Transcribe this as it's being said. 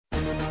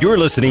You're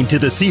listening to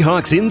the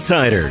Seahawks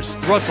Insiders.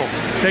 Russell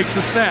takes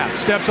the snap,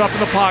 steps up in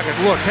the pocket,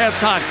 looks, has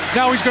time.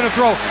 Now he's going to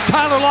throw.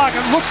 Tyler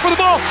Lockett looks for the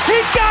ball.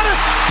 He's got it!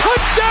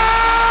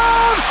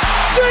 Touchdown!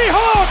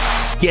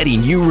 Seahawks!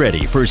 Getting you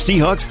ready for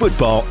Seahawks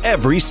football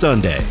every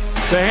Sunday.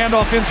 The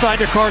handoff inside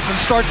to Carson,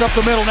 starts up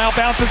the middle, now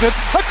bounces it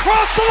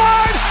across the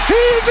line.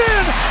 He's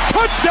in!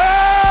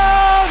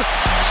 Touchdown!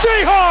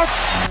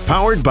 Seahawks!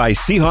 Powered by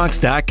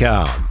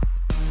Seahawks.com.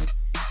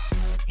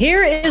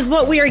 Here is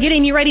what we are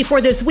getting you ready for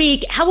this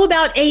week. How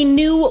about a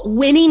new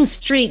winning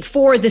streak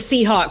for the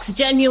Seahawks?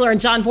 Jen Mueller and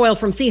John Boyle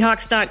from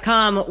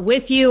Seahawks.com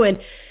with you.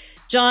 And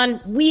John,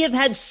 we have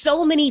had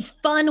so many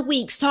fun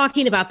weeks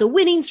talking about the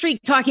winning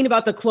streak, talking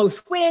about the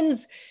close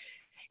wins.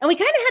 And we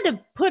kind of had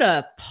to put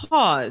a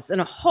pause and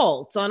a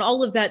halt on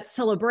all of that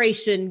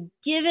celebration,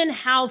 given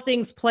how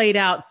things played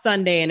out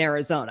Sunday in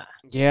Arizona.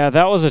 Yeah,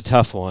 that was a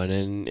tough one.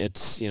 And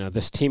it's,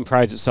 this team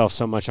prides itself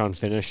so much on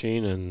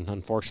finishing. And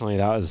unfortunately,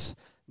 that was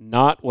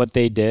not what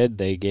they did.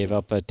 They gave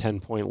up a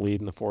 10-point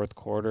lead in the fourth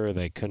quarter.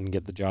 They couldn't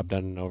get the job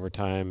done in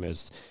overtime.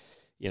 It's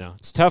a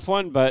tough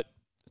one, but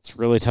it's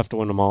really tough to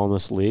win them all in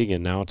this league.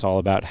 And now it's all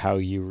about how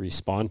you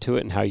respond to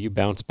it and how you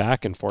bounce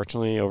back. And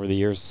fortunately, over the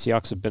years, the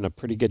Seahawks have been a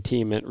pretty good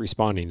team at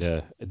responding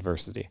to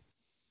adversity.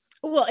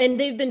 Well, and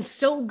they've been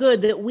so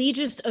good that we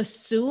just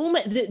assume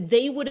that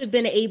they would have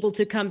been able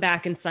to come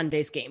back in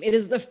Sunday's game. It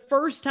is the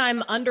first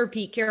time under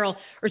Pete Carroll,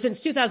 or since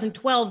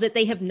 2012, that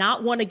they have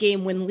not won a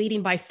game when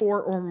leading by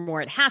 4 or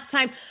more at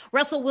halftime.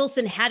 Russell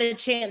Wilson had a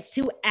chance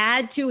to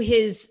add to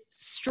his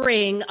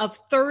string of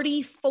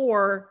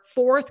 34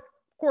 fourth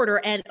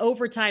quarter and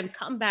overtime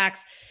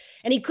comebacks,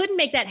 and he couldn't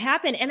make that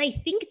happen. And I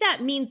think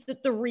that means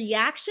that the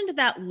reaction to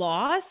that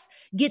loss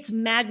gets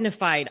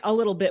magnified a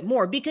little bit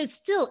more, because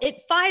still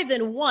at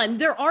 5-1,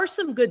 there are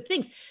some good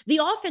things.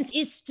 The offense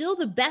is still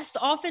the best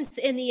offense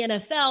in the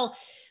NFL.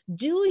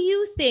 Do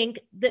you think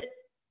that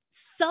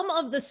some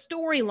of the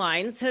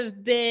storylines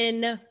have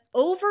been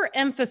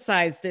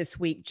overemphasized this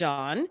week,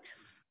 John,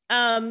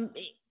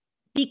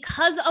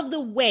 because of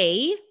the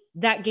way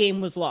that game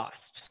was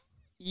lost?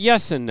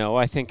 Yes and no.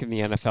 I think in the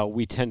NFL,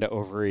 we tend to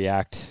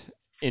overreact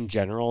in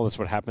general. That's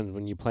what happens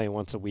when you play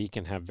once a week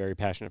and have very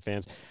passionate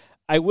fans.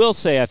 I will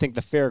say, I think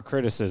the fair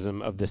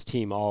criticism of this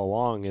team all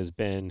along has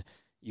been,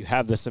 you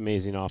have this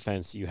amazing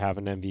offense, you have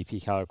an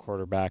MVP caliber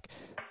quarterback,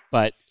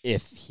 but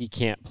if he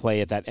can't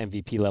play at that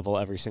MVP level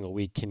every single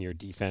week, can your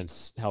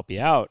defense help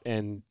you out?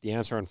 And the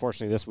answer,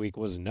 unfortunately, this week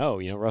was no.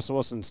 Russell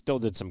Wilson still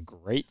did some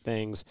great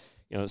things,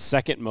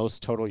 second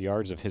most total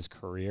yards of his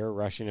career,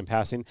 rushing and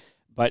passing,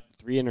 but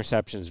 3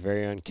 interceptions,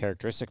 very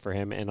uncharacteristic for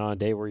him. And on a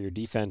day where your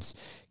defense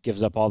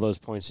gives up all those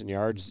points and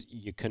yards,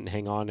 you couldn't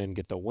hang on and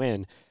get the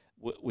win.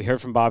 We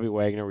heard from Bobby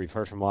Wagner. We've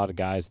heard from a lot of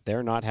guys.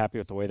 They're not happy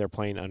with the way they're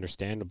playing,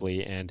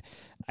 understandably. And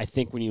I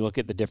think when you look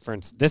at the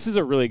difference, this is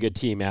a really good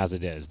team as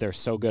it is. They're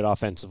so good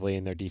offensively,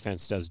 and their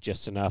defense does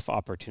just enough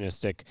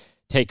opportunistic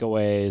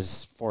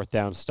takeaways, fourth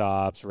down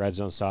stops, red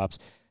zone stops.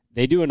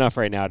 They do enough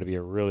right now to be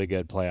a really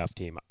good playoff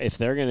team. If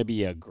they're going to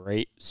be a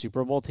great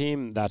Super Bowl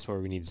team, that's where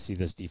we need to see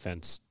this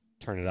defense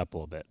turn it up a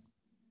little bit.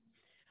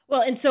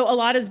 Well, and so a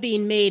lot is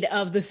being made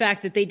of the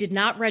fact that they did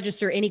not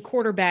register any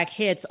quarterback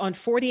hits on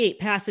 48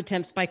 pass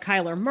attempts by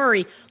Kyler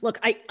Murray. Look,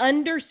 I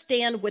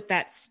understand what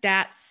that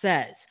stat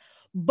says,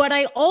 but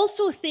I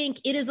also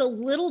think it is a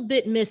little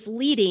bit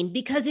misleading,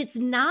 because it's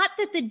not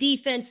that the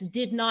defense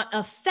did not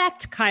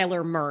affect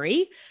Kyler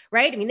Murray,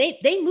 right? I mean,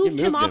 they moved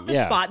him off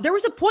the spot. There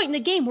was a point in the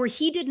game where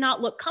he did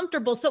not look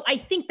comfortable. So I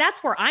think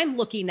that's where I'm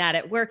looking at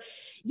it, where,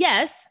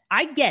 yes,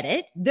 I get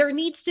it. There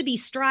needs to be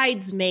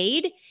strides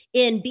made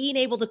in being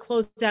able to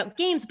close out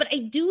games, but I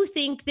do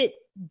think that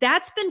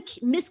that's been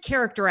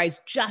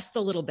mischaracterized just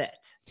a little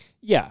bit.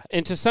 Yeah,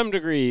 and to some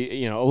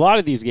degree, a lot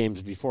of these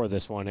games before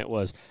this one, it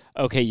was,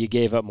 okay, you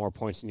gave up more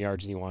points and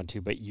yards than you wanted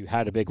to, but you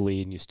had a big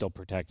lead and you still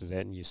protected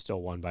it and you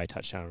still won by a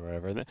touchdown or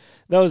whatever. And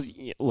those,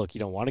 look, you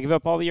don't want to give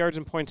up all the yards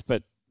and points,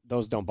 but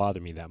those don't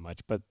bother me that much.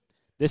 But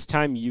this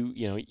time you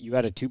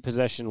had a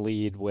 2-possession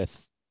lead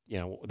with,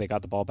 they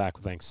got the ball back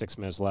with like 6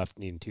 minutes left,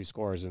 needing 2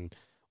 scores, and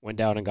went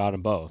down and got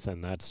them both.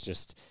 And that's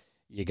just,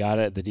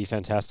 the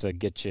defense has to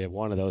get you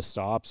one of those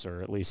stops,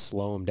 or at least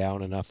slow them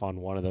down enough on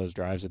one of those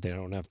drives that they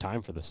don't have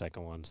time for the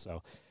second one.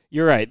 So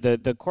you're right.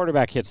 The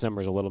quarterback hits number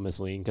is a little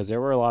misleading, because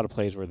there were a lot of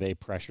plays where they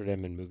pressured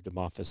him and moved him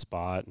off his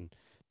spot and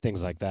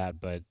things like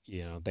that. But,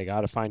 they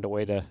got to find a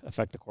way to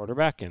affect the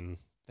quarterback, and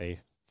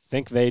they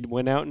think they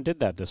went out and did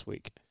that this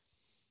week.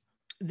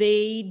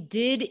 They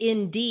did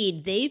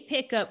indeed. They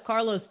pick up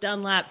Carlos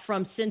Dunlap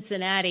from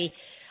Cincinnati.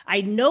 I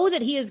know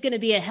that he is going to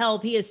be a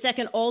help. He is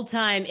second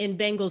all-time in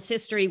Bengals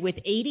history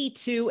with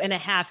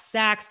 82.5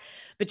 sacks.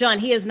 But, John,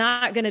 he is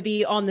not going to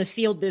be on the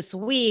field this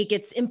week.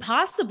 It's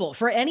impossible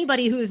for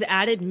anybody who's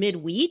added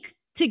midweek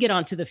to get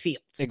onto the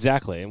field.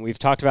 Exactly. And we've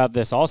talked about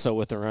this also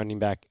with the running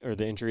back, or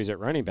the injuries at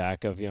running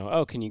back, of,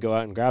 can you go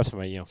out and grab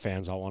somebody?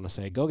 Fans all want to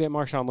say, go get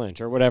Marshawn Lynch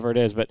or whatever it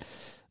is. But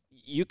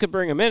you could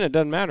bring him in. It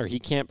doesn't matter. He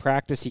can't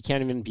practice. He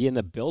can't even be in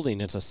the building.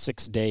 It's a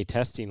 6-day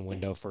testing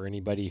window for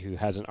anybody who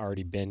hasn't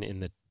already been in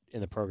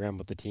the program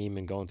with the team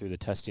and going through the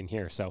testing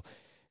here. So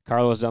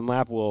Carlos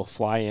Dunlap will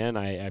fly in.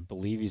 I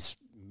believe he's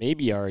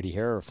maybe already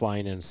here or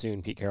flying in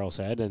soon, Pete Carroll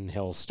said, and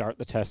he'll start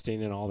the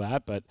testing and all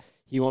that, but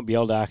he won't be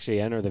able to actually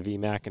enter the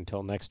VMAC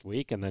until next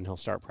week, and then he'll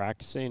start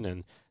practicing,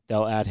 and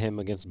they'll add him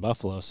against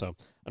Buffalo. So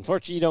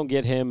unfortunately, you don't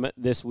get him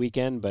this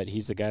weekend, but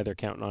he's the guy they're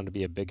counting on to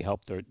be a big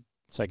help the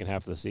second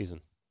half of the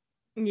season.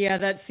 Yeah,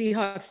 that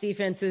Seahawks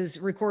defense has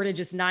recorded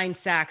just 9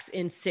 sacks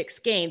in 6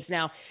 games.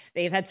 Now,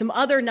 they've had some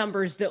other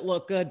numbers that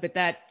look good, but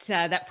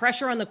that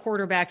pressure on the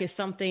quarterback is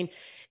something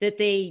that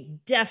they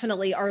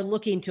definitely are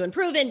looking to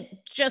improve. And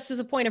just as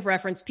a point of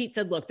reference, Pete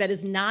said, look, that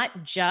is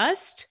not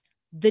just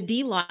the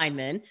D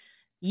lineman.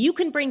 You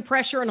can bring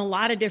pressure in a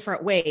lot of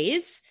different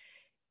ways.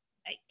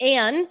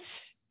 And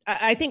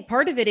I think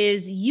part of it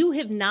is you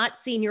have not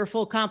seen your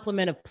full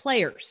complement of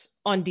players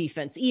on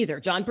defense either,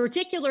 John,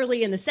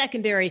 particularly in the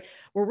secondary,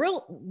 where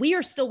we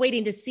are still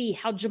waiting to see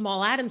how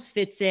Jamal Adams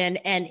fits in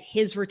and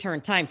his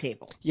return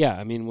timetable. Yeah,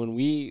 I mean, when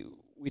we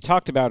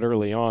talked about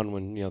early on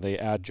when, they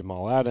add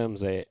Jamal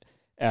Adams, they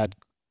add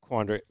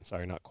Quentin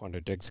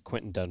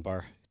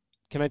Dunbar.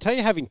 Can I tell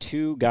you, having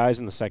 2 guys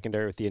in the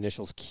secondary with the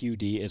initials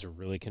QD is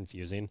really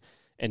confusing.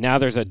 And now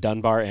there's a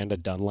Dunbar and a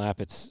Dunlap.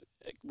 It's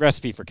a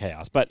recipe for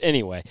chaos. But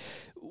anyway,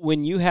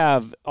 when you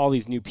have all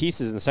these new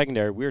pieces in the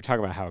secondary, we were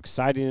talking about how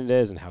exciting it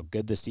is and how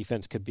good this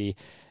defense could be.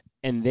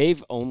 And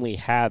they've only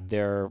had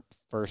their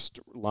first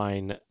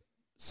line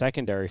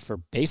secondary for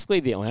basically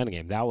the Atlanta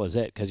game. That was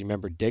it. Because you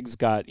remember Diggs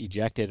got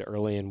ejected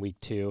early in week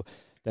 2.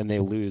 Then they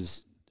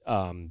lose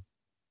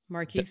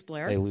Marquise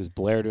Blair. They lose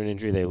Blair to an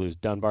injury. They lose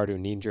Dunbar to a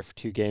knee injury for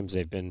 2 games.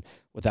 They've been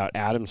without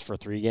Adams for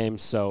 3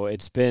 games. So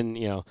it's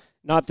been,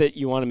 not that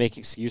you want to make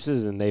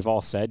excuses, and they've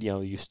all said,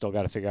 you still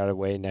got to figure out a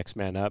way, next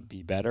man up,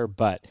 be better.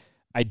 But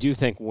I do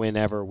think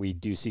whenever we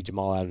do see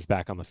Jamal Adams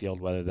back on the field,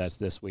 whether that's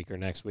this week or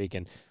next week,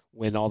 and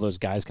when all those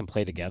guys can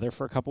play together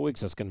for a couple weeks,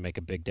 that's going to make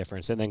a big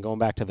difference. And then going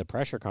back to the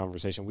pressure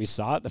conversation, we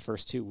saw it the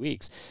first 2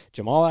 weeks.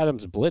 Jamal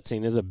Adams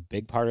blitzing is a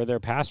big part of their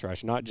pass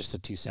rush, not just the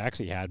 2 sacks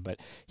he had, but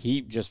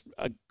he just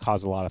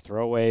caused a lot of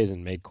throwaways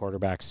and made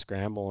quarterbacks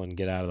scramble and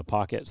get out of the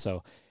pocket.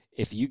 So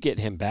if you get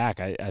him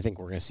back, I think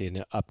we're going to see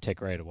an uptick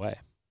right away.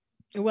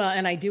 Well,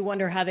 and I do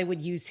wonder how they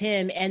would use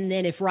him. And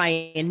then if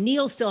Ryan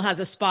Neal still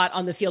has a spot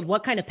on the field,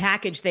 what kind of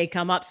package they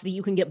come up so that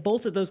you can get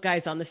both of those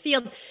guys on the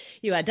field.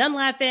 You had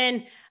Dunlap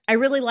in. I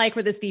really like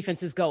where this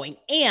defense is going.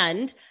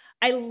 And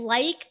I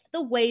like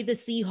the way the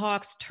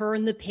Seahawks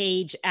turn the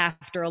page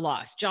after a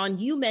loss. John,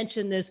 you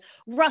mentioned this.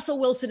 Russell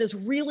Wilson is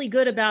really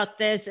good about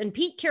this. And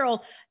Pete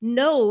Carroll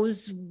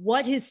knows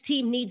what his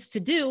team needs to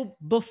do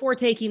before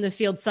taking the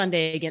field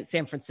Sunday against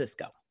San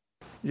Francisco.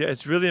 Yeah,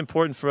 it's really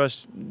important for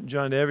us,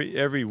 John,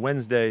 every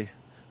Wednesday,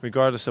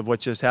 regardless of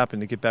what just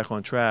happened, to get back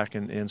on track.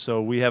 And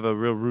so we have a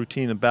real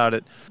routine about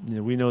it.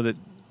 We know that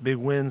big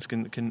wins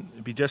can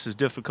be just as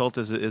difficult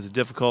as a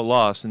difficult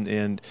loss,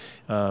 because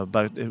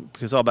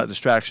it's all about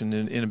distraction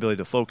and inability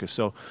to focus.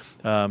 So,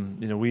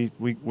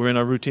 we're in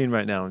our routine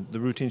right now. The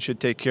routine should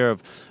take care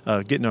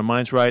of getting our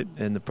minds right,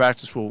 and the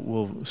practice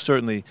will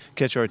certainly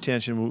catch our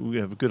attention. We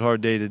have a good hard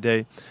day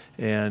today,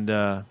 and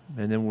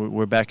then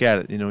we're back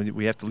at it.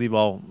 We have to leave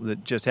all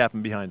that just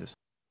happened behind us.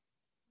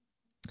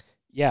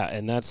 Yeah,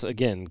 and that's,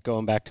 again,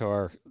 going back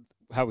to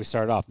how we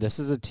started off. This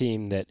is a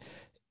team that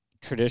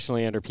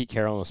traditionally under Pete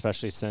Carroll, and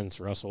especially since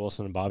Russell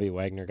Wilson and Bobby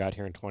Wagner got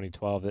here in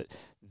 2012, that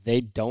they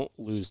don't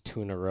lose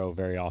 2 in a row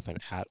very often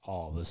at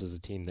all. This is a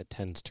team that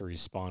tends to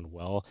respond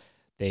well.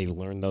 They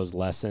learn those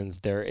lessons.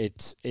 The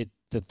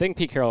thing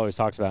Pete Carroll always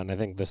talks about, and I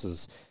think this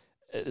is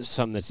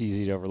something that's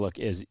easy to overlook,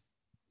 is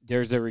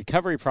there's a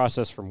recovery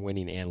process from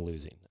winning and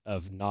losing,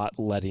 of not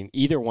letting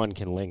either one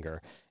can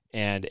linger.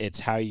 And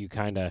it's how you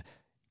kind of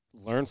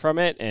learn from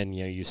it, and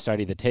you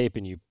study the tape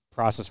and you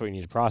process what you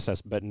need to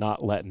process, but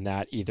not letting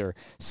that either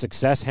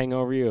success hang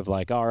over you of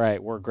like, all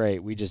right, we're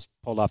great, we just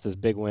pulled off this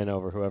big win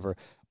over whoever,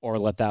 or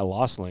let that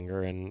loss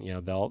linger. And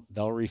they'll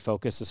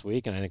refocus this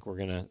week, and I think we're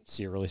going to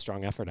see a really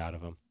strong effort out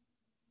of them.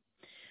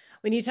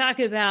 When you talk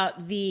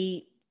about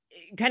the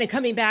kind of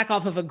coming back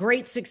off of a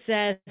great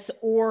success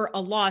or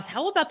a loss,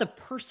 how about the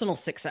personal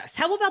success?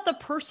 How about the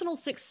personal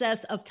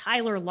success of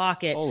Tyler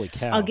Lockett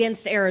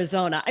against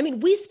Arizona? I mean,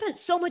 we spent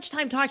so much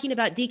time talking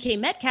about DK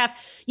Metcalf.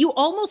 You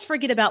almost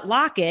forget about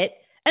Lockett.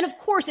 And of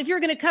course, if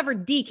you're going to cover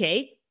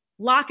DK,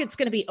 Lockett's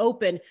going to be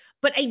open.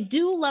 But I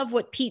do love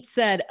what Pete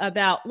said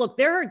about, look,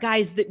 there are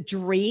guys that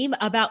dream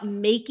about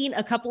making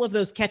a couple of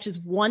those catches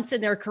once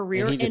in their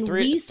career. And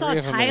we saw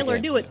Tyler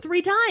do it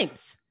 3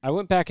 times. I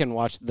went back and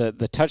watched the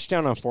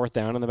touchdown on 4th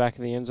down in the back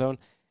of the end zone.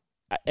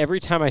 Every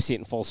time I see it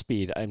in full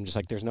speed, I'm just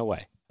like, there's no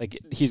way. Like,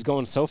 he's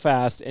going so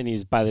fast, and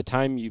by the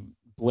time you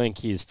blink,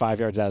 he's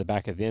 5 yards out of the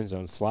back of the end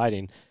zone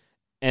sliding.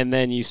 And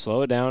then you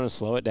slow it down and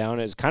slow it down.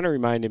 It's kind of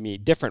reminded me,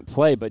 different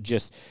play, but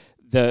just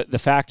the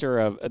factor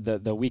of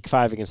the week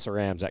 5 against the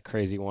Rams, that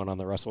crazy one on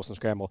the Russell Wilson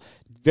scramble.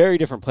 Very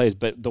different plays,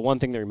 but the one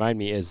thing that reminded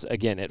me is,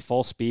 again, at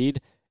full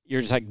speed,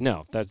 you're just like,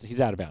 no,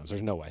 he's out of bounds.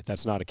 There's no way.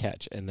 That's not a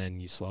catch. And then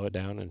you slow it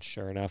down, and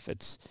sure enough,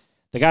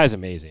 the guy's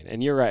amazing.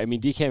 And you're right. I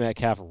mean, DK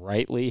Metcalf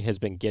rightly has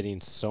been getting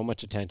so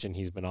much attention.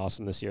 He's been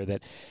awesome this year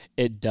that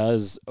it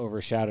does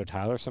overshadow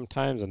Tyler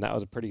sometimes. And that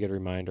was a pretty good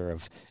reminder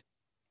of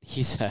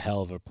he's a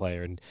hell of a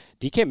player. And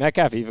DK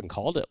Metcalf even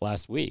called it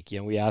last week.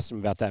 We asked him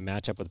about that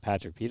matchup with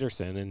Patrick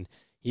Peterson, and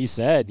he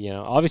said,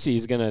 obviously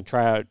he's going to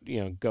try out,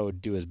 go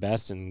do his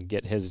best and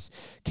get his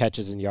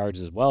catches and yards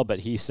as well.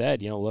 But he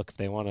said, look, if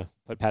they want to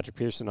put Patrick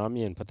Peterson on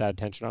me and put that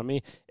attention on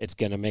me, it's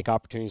going to make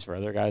opportunities for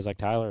other guys like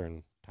Tyler,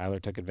 and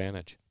Tyler took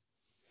advantage.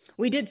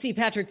 We did see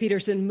Patrick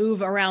Peterson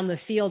move around the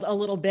field a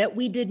little bit.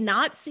 We did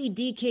not see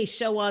DK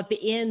show up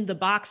in the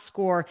box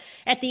score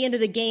at the end of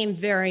the game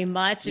very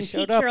much. And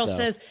Pete Carroll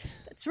says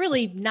it's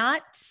really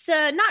not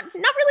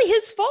really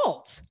his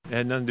fault. It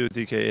had nothing to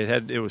do with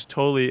DK. It was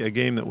totally a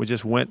game that we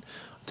just went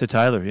to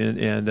Tyler,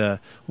 and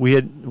we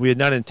had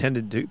not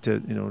intended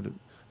to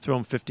throw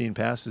him 15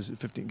 passes,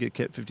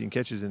 get 15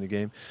 catches in the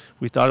game.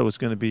 We thought it was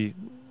going to be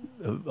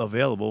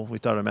available. We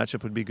thought our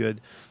matchup would be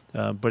good,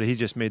 but he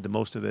just made the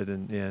most of it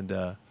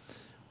and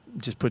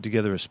just put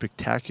together a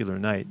spectacular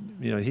night.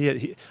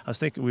 I was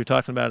thinking, we were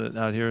talking about it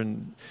out here,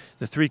 and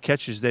the 3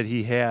 catches that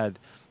he had,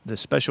 the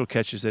special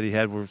catches that he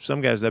had, were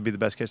some guys that'd be the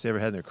best catch they ever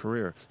had in their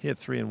career. He had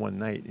 3 in one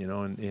night,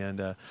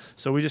 and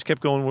so we just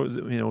kept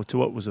going, to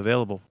what was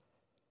available.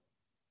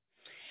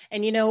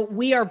 And,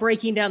 we are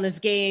breaking down this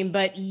game,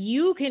 but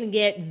you can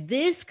get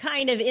this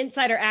kind of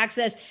insider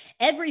access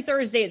every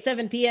Thursday at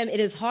 7 p.m.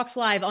 It is Hawks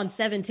Live on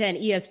 710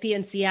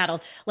 ESPN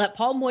Seattle. Let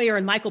Paul Moyer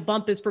and Michael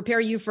Bumpus prepare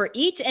you for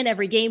each and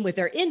every game with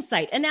their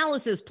insight,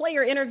 analysis,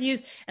 player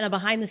interviews, and a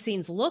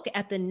behind-the-scenes look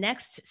at the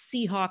next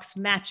Seahawks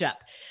matchup.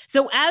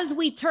 So as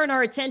we turn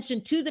our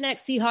attention to the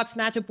next Seahawks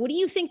matchup, what do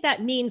you think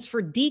that means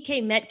for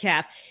DK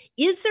Metcalf?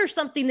 Is there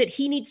something that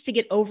he needs to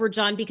get over,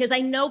 John? Because I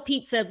know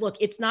Pete said, look,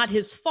 it's not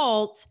his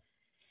fault.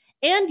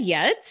 And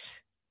yet,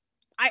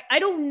 I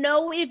don't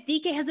know if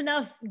DK has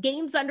enough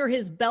games under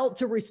his belt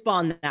to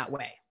respond that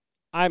way.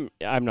 I'm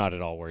not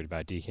at all worried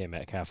about DK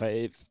Metcalf.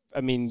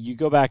 You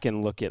go back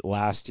and look at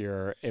last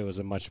year, it was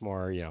a much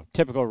more,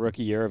 typical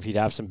rookie year of he'd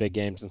have some big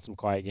games and some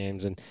quiet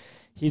games. And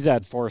he's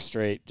had 4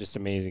 straight just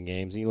amazing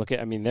games. And you look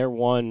at, they're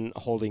one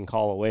holding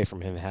call away from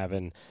him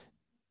having,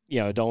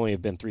 it'd only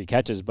have been 3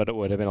 catches, but it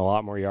would have been a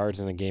lot more yards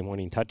and a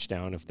game-winning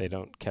touchdown if they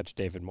don't catch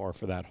David Moore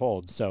for that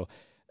hold. So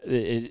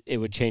it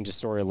would change the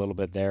story a little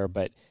bit there,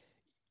 but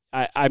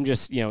I'm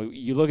just,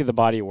 you look at the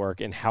body of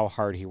work and how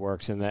hard he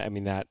works, and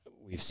that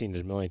we've seen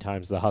it a million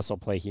times. The hustle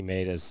play he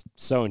made is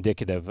so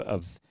indicative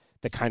of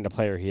the kind of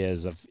player he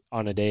is. Of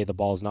on a day the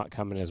ball's not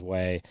coming his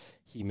way,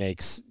 he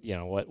makes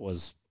what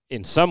was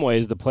in some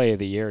ways the play of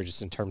the year,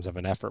 just in terms of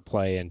an effort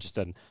play and just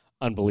an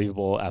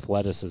unbelievable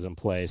athleticism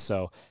play.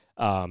 So.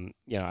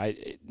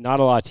 Not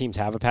a lot of teams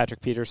have a Patrick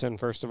Peterson,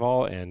 first of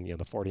all, and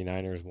the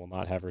 49ers will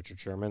not have Richard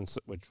Sherman,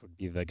 which would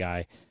be the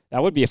guy.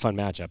 That would be a fun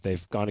matchup.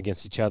 They've gone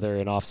against each other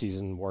in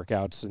off-season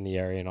workouts in the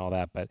area and all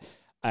that, but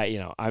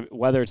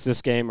whether it's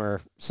this game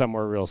or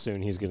somewhere real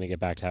soon, he's going to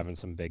get back to having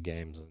some big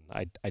games,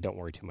 and I don't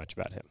worry too much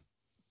about him.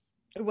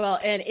 Well,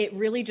 and it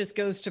really just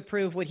goes to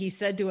prove what he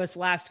said to us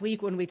last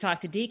week when we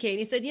talked to DK, and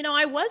he said,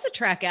 I was a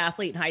track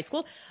athlete in high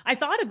school. I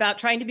thought about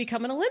trying to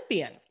become an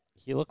Olympian.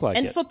 He looked like it.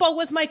 And football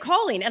was my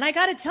calling. And I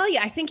got to tell you,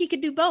 I think he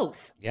could do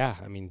both. Yeah.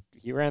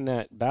 He ran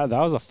that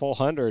was a full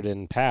 100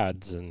 in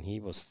pads, and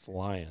he was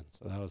flying.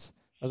 So that was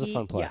a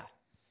fun play.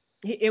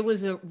 Yeah. It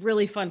was a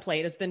really fun play.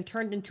 It has been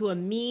turned into a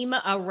meme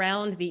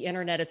around the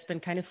internet. It's been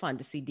kind of fun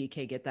to see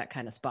DK get that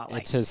kind of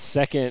spotlight. It's his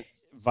second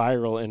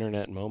viral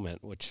internet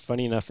moment, which,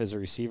 funny enough, as a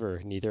receiver,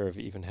 neither have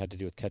even had to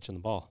do with catching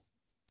the ball.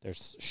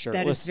 There's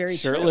shirtless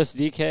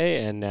DK,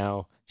 and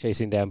now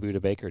chasing down Buda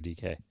Baker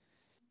DK.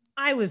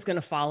 I was going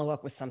to follow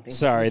up with something.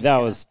 Sorry, that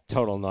was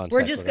total nonsense.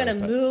 We're just going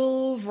to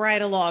move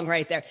right along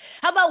right there.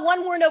 How about one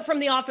more note from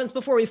the offense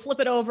before we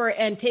flip it over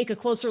and take a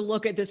closer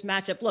look at this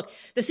matchup? Look,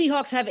 the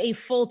Seahawks have a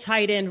full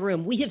tight end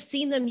room. We have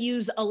seen them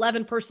use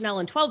 11 personnel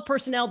and 12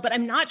 personnel, but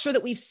I'm not sure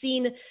that we've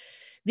seen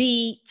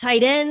the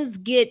tight ends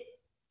get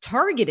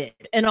targeted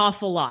an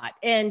awful lot.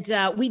 And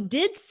we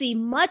did see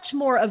much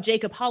more of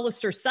Jacob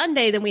Hollister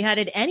Sunday than we had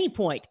at any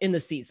point in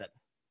the season.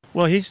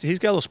 Well, he's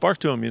got a little spark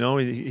to him,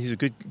 He's a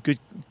good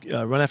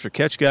run after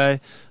catch guy.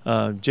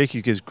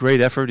 Jakey gives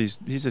great effort.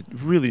 He's a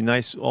really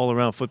nice all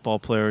around football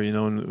player,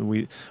 and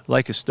we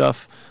like his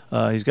stuff.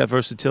 He's got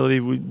versatility.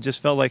 We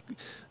just felt like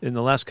in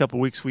the last couple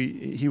of weeks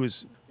he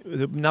was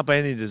not by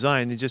any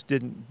design. He just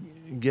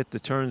didn't get the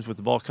turns with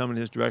the ball coming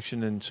his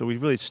direction, and so we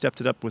really stepped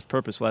it up with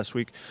purpose last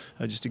week,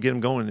 just to get him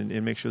going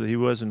and make sure that he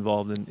was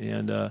involved.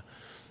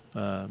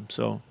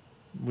 So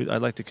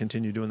I'd like to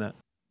continue doing that.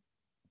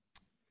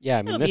 Yeah,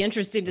 it'll be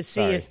interesting to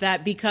see if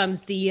that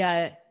becomes the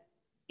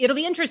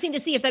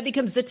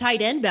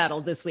tight end battle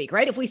this week,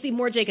 right? If we see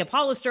more Jacob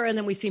Hollister and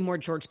then we see more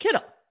George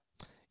Kittle.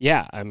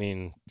 Yeah,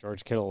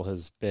 George Kittle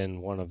has been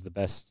one of the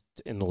best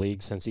in the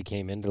league since he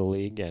came into the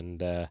league,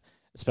 and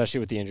especially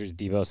with the injuries,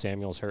 Deebo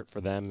Samuel's hurt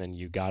for them, and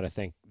you got to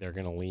think they're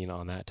going to lean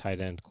on that tight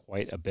end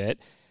quite a bit.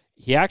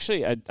 He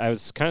actually, I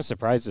was kind of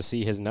surprised to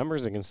see his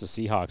numbers against the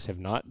Seahawks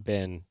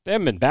they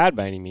haven't been bad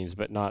by any means,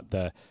 but not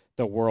the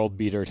the world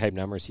beater type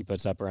numbers he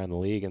puts up around the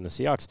league. And the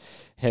Seahawks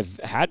have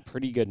had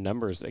pretty good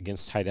numbers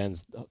against tight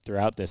ends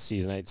throughout this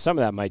season. Some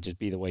of that might just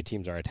be the way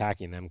teams are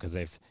attacking them because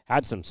they've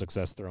had some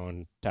success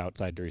throwing to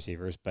outside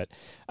receivers. But,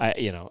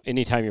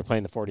 anytime you're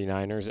playing the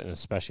 49ers, and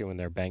especially when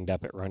they're banged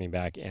up at running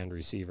back and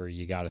receiver,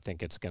 you got to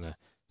think it's going to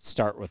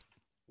start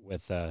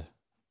with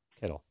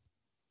Kittle.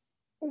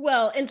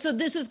 Well, and so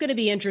this is going to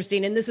be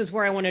interesting, and this is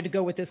where I wanted to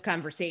go with this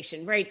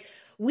conversation, right?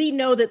 We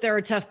know that there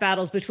are tough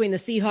battles between the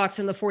Seahawks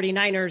and the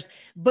 49ers,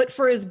 but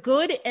for as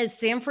good as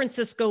San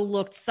Francisco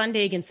looked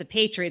Sunday against the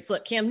Patriots,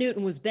 look, Cam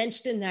Newton was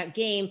benched in that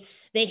game.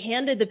 They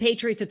handed the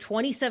Patriots a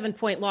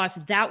 27-point loss.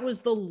 That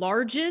was the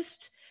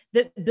largest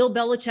that Bill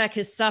Belichick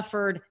has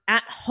suffered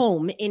at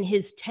home in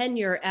his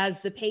tenure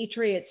as the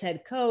Patriots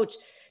head coach.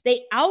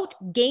 They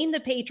outgained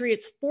the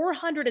Patriots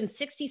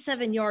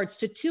 467 yards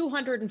to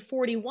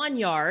 241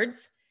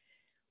 yards.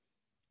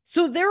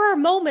 So there are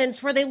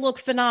moments where they look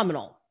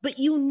phenomenal. But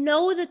you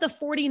know that the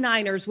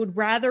 49ers would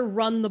rather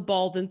run the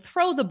ball than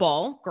throw the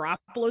ball.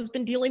 Garoppolo's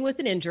been dealing with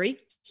an injury.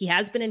 He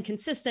has been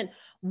inconsistent.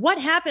 What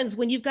happens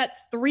when you've got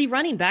 3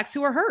 running backs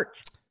who are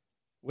hurt?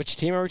 Which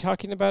team are we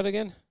talking about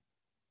again?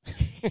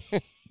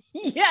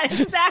 Yeah,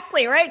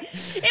 exactly, right?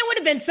 It would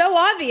have been so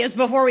obvious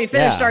before we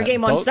finished our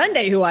game on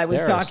Sunday who I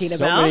was talking about.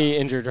 There are so many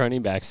injured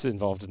running backs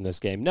involved in this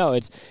game. No,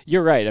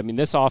 you're right. I mean,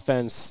 this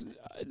offense,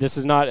 this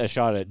is not a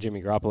shot at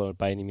Jimmy Garoppolo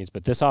by any means,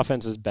 but this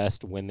offense is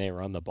best when they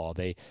run the ball.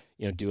 They,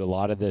 do a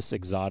lot of this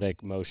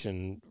exotic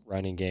motion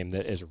running game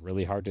that is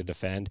really hard to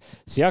defend.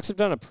 Seahawks have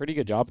done a pretty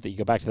good job. That you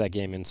go back to that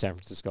game in San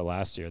Francisco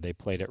last year, they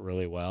played it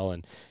really well.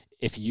 And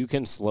if you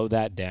can slow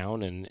that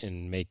down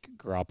and make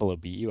Garoppolo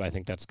beat you, I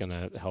think that's going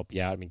to help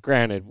you out. I mean,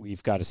 granted,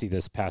 we've got to see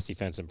this pass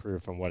defense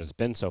improve from what it's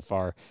been so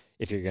far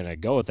if you're going to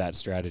go with that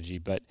strategy.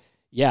 But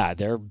yeah,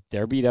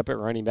 they're beat up at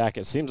running back.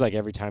 It seems like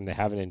every time they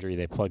have an injury,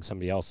 they plug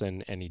somebody else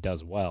in, and he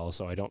does well.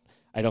 So I don't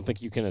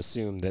think you can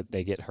assume that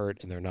they get hurt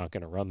and they're not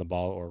going to run the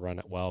ball or run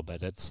it well. But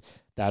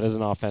that is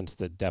an offense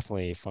that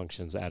definitely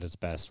functions at its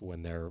best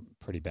when they're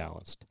pretty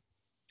balanced.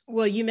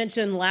 Well, you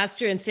mentioned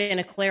last year in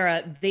Santa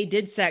Clara, they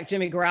did sack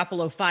Jimmy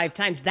Garoppolo 5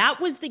 times. That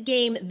was the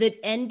game that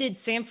ended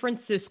San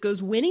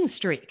Francisco's winning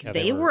streak. Yeah,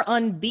 they were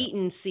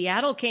unbeaten. Yeah.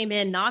 Seattle came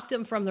in, knocked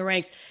them from the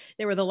ranks.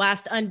 They were the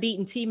last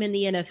unbeaten team in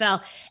the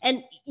NFL.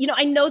 And,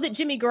 I know that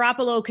Jimmy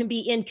Garoppolo can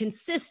be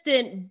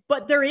inconsistent,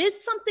 but there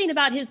is something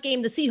about his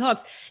game the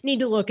Seahawks need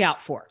to look out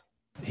for.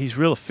 He's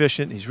real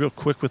efficient. He's real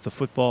quick with the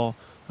football.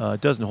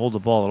 Doesn't hold the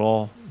ball at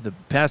all. The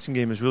passing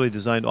game is really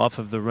designed off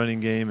of the running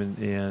game,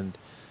 and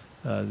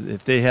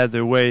if they had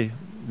their way,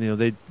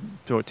 they'd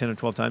throw it 10 or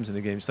 12 times in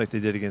the game, just like they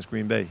did against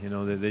Green Bay.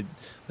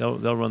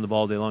 They'll run the ball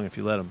all day long if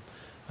you let them,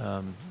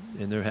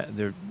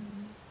 and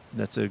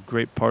that's a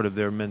great part of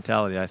their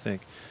mentality, I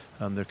think,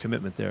 their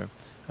commitment there.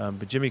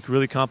 But Jimmy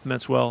really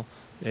complements well,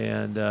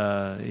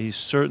 and he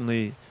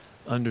certainly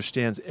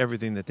understands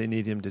everything that they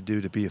need him to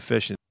do to be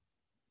efficient.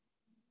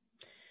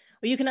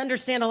 Well, you can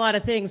understand a lot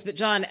of things, but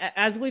John,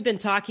 as we've been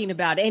talking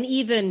about, and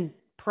even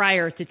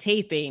prior to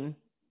taping,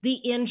 the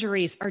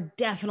injuries are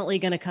definitely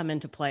going to come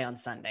into play on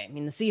Sunday. I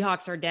mean, the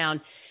Seahawks are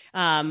down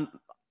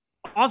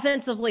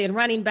offensively and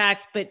running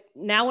backs, but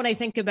now when I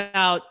think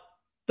about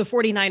the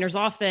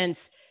 49ers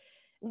offense,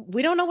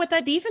 we don't know what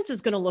that defense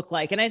is going to look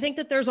like. And I think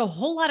that there's a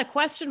whole lot of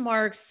question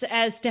marks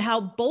as to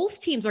how both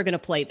teams are going to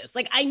play this.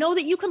 Like, I know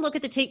that you can look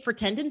at the tape for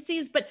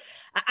tendencies, but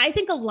I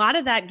think a lot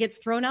of that gets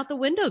thrown out the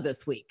window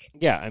this week.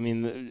 Yeah. I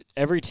mean,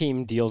 every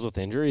team deals with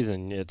injuries,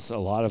 and it's a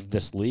lot of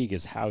this league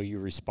is how you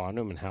respond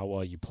to them and how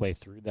well you play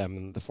through them.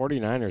 And the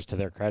 49ers, to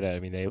their credit, I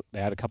mean, they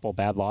had a couple of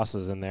bad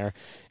losses in there,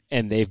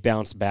 and they've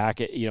bounced back.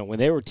 When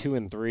they were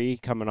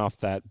 2-3 coming off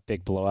that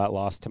big blowout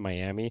loss to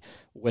Miami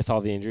with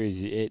all the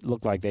injuries, it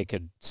looked like they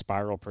could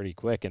spiral pretty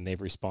quick, and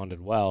they've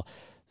responded well.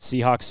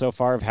 Seahawks so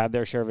far have had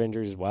their share of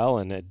injuries as well,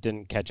 and it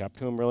didn't catch up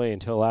to them really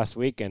until last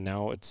week. And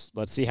now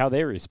let's see how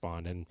they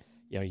respond. And,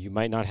 you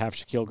might not have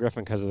Shaquille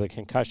Griffin because of the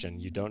concussion.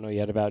 You don't know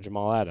yet about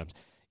Jamal Adams.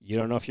 You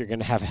don't know if you're going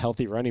to have a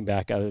healthy running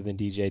back other than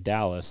DJ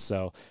Dallas.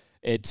 So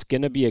it's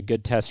going to be a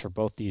good test for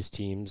both these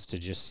teams to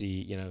just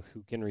see,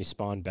 who can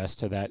respond best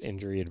to that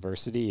injury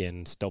adversity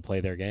and still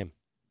play their game.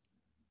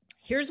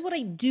 Here's what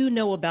I do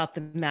know about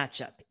the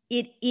matchup.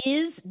 It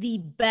is the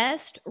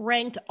best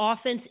ranked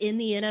offense in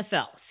the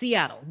NFL,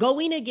 Seattle,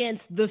 going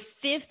against the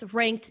 5th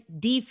ranked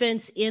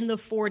defense in the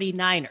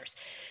 49ers.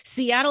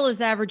 Seattle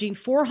is averaging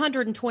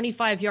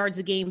 425 yards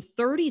a game,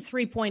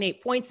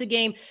 33.8 points a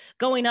game,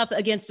 going up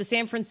against a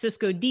San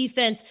Francisco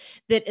defense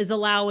that is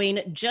allowing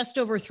just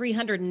over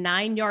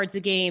 309 yards a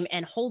game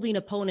and holding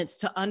opponents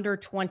to under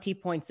 20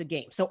 points a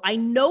game. So I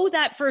know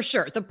that for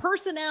sure. The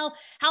personnel,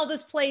 how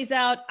this plays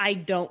out, I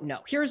don't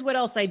know. Here's what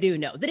else I do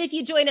know. That if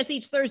you join us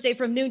each Thursday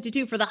from noon to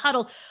 2 for The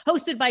Huddle,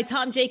 hosted by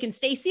Tom, Jake, and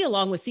Stacey,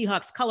 along with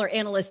Seahawks color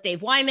analyst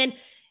Dave Wyman,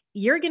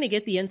 you're going to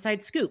get the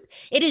inside scoop.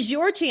 It is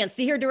your chance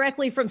to hear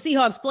directly from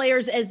Seahawks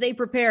players as they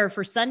prepare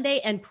for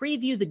Sunday and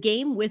preview the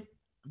game with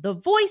the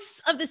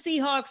voice of the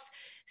Seahawks,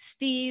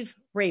 Steve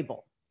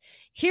Raible.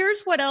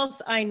 Here's what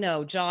else I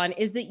know, John,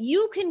 is that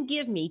you can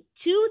give me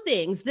two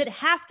things that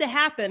have to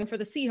happen for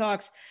the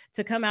Seahawks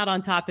to come out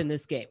on top in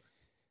this game.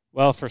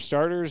 Well, for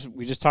starters,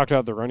 we just talked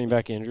about the running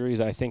back injuries.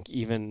 I think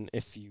even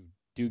if you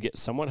do get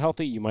somewhat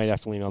healthy, you might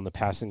have to lean on the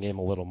passing game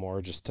a little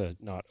more just to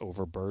not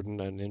overburden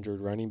an injured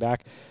running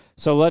back.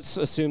 So let's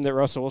assume that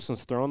Russell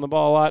Wilson's throwing the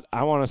ball a lot.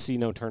 I want to see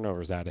no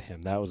turnovers out of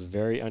him. That was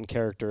very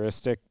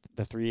uncharacteristic,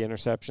 the 3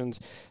 interceptions.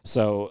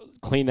 So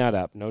clean that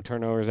up. No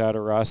turnovers out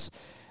of Russ.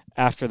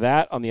 After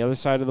that, on the other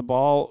side of the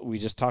ball, we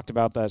just talked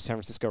about that San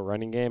Francisco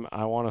running game.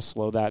 I want to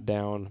slow that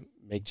down,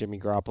 make Jimmy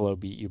Garoppolo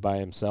beat you by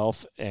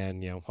himself,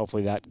 and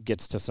hopefully that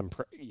gets to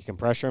you can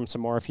pressure him some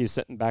more if he's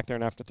sitting back there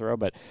and have to throw,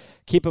 but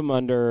keep him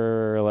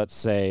under, let's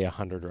say,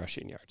 100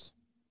 rushing yards.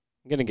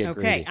 I'm going to get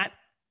greedy.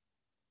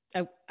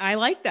 I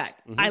like that.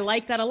 Mm-hmm. I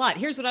like that a lot.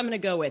 Here's what I'm going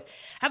to go with.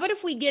 How about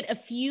if we get a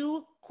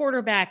few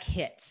quarterback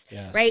hits,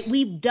 yes. Right?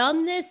 We've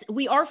done this.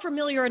 We are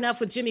familiar enough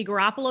with Jimmy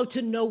Garoppolo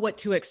to know what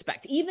to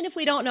expect. Even if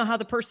we don't know how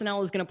the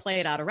personnel is going to play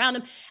it out around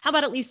him, how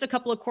about at least a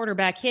couple of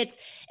quarterback hits?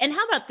 And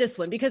how about this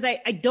one? Because I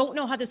don't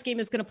know how this game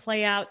is going to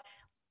play out.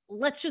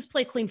 Let's just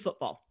play clean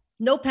football.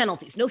 No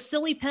penalties, no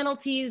silly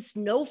penalties,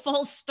 no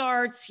false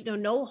starts,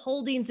 no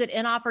holdings at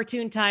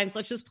inopportune times.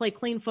 Let's just play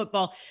clean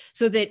football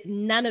so that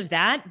none of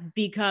that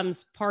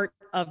becomes part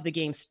of the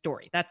game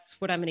story. That's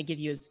what I'm going to give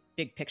you as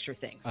big picture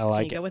things.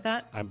 Can you go with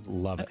that? I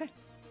love it. Okay.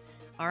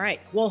 All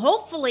right. Well,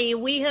 hopefully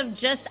we have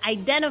just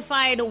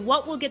identified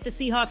what will get the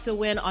Seahawks a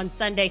win on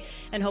Sunday.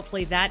 And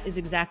hopefully that is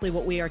exactly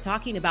what we are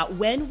talking about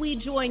when we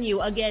join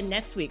you again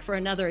next week for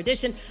another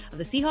edition of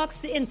the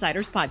Seahawks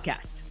Insiders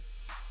Podcast.